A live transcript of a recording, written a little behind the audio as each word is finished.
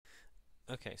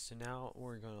Okay, so now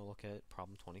we're going to look at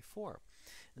problem 24.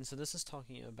 And so this is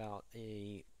talking about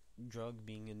a drug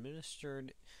being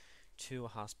administered to a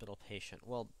hospital patient.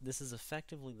 Well, this is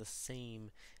effectively the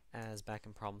same as back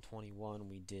in problem 21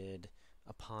 we did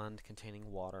a pond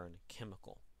containing water and a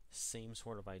chemical. Same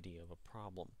sort of idea of a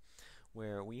problem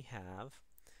where we have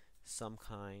some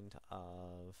kind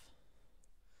of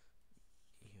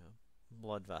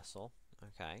blood vessel,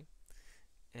 okay?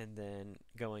 And then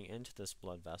going into this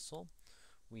blood vessel,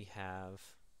 we have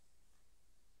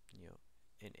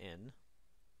an N,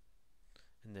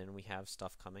 and then we have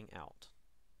stuff coming out.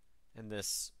 And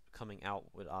this coming out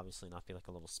would obviously not be like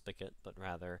a little spigot, but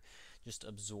rather just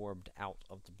absorbed out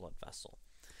of the blood vessel.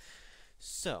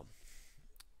 So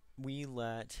we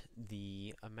let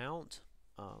the amount,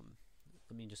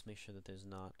 let me just make sure that there's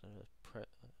not a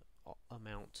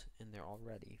amount in there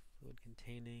already. Fluid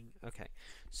containing, okay,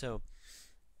 so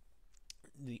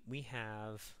we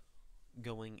have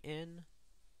going in,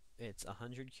 it's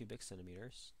 100 cubic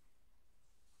centimeters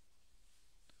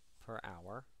per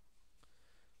hour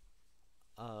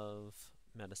of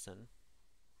medicine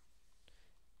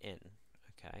in,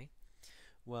 okay?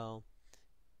 Well,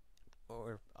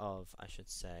 or of, I should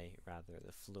say, rather,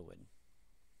 the fluid.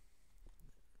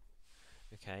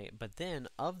 Okay, but then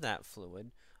of that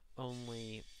fluid,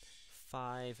 only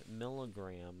 5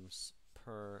 milligrams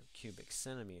per cubic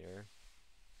centimeter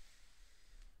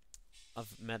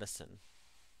of medicine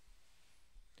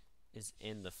is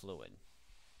in the fluid.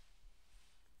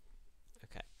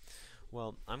 Okay,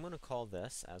 well, I'm going to call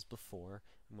this, as before,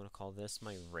 I'm going to call this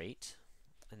my rate,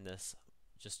 and this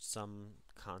just some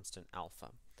constant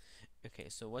alpha. Okay,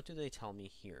 so what do they tell me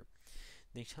here?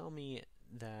 They tell me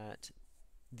that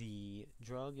the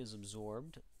drug is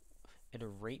absorbed at a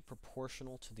rate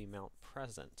proportional to the amount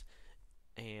present,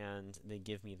 and they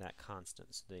give me that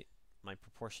constant. So my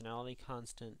proportionality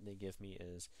constant they give me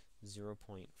is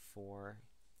 0.4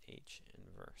 H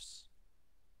inverse.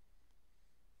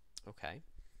 Okay.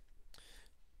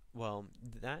 Well,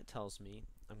 that tells me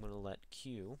I'm going to let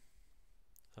Q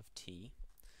of T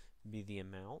be the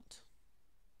amount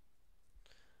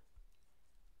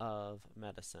of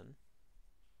medicine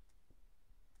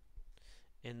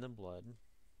in the blood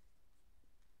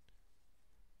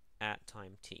at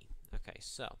time t. Okay,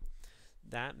 so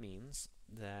that means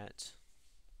that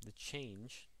the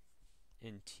change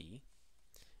in t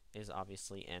is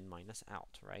obviously n minus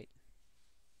out, right?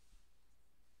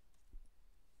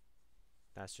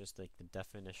 That's just like the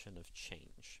definition of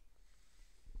change.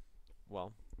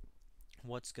 Well,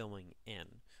 what's going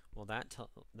in? Well,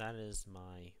 that is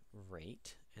my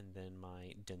rate and then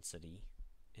my density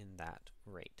in that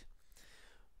rate.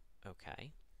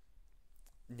 Okay.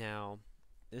 Now,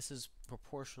 this is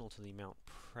proportional to the amount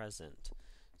present.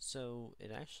 So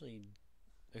it actually,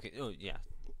 okay, oh yeah,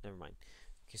 never mind.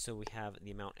 Okay, so we have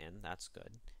the amount n, that's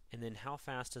good. And then how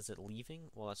fast is it leaving?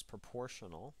 Well, that's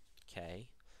proportional, okay,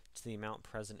 to the amount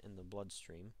present in the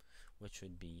bloodstream, which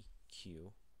would be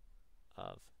Q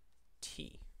of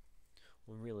T.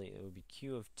 Well, really, it would be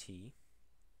Q of T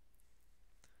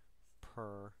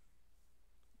per,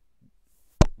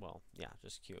 well, yeah,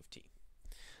 just Q of T.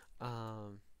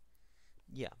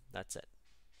 Yeah, that's it.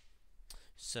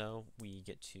 So we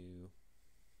get to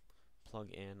plug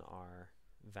in our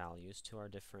values to our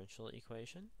differential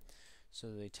equation. So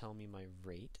they tell me my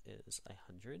rate is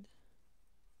 100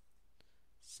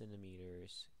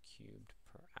 centimeters cubed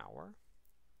per hour.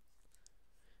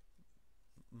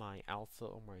 My alpha,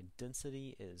 or my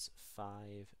density, is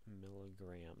 5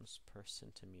 milligrams per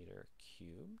centimeter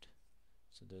cubed.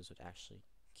 So those would actually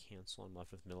cancel. I'm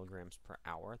left with milligrams per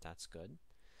hour. That's good.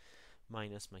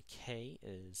 Minus my K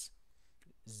is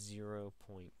 0.4.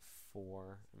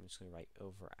 I'm just going to write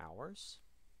over hours.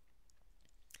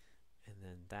 And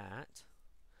then that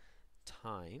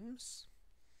times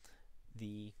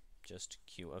the just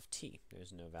Q of T.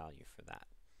 There's no value for that.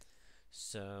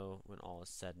 So when all is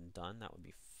said and done, that would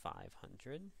be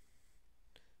 500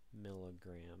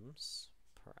 milligrams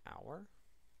per hour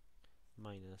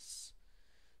minus,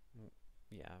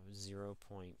 yeah,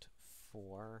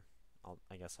 0.4.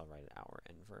 I guess I'll write it hour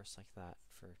inverse like that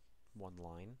for one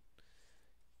line.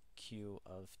 Q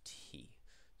of T.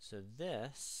 So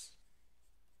this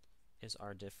is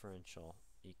our differential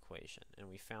equation, and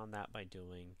we found that by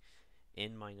doing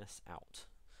in minus out.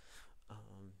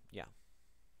 Yeah,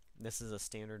 this is a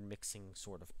standard mixing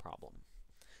sort of problem.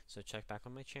 So check back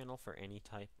on my channel for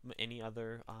any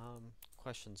other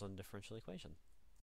questions on differential equation.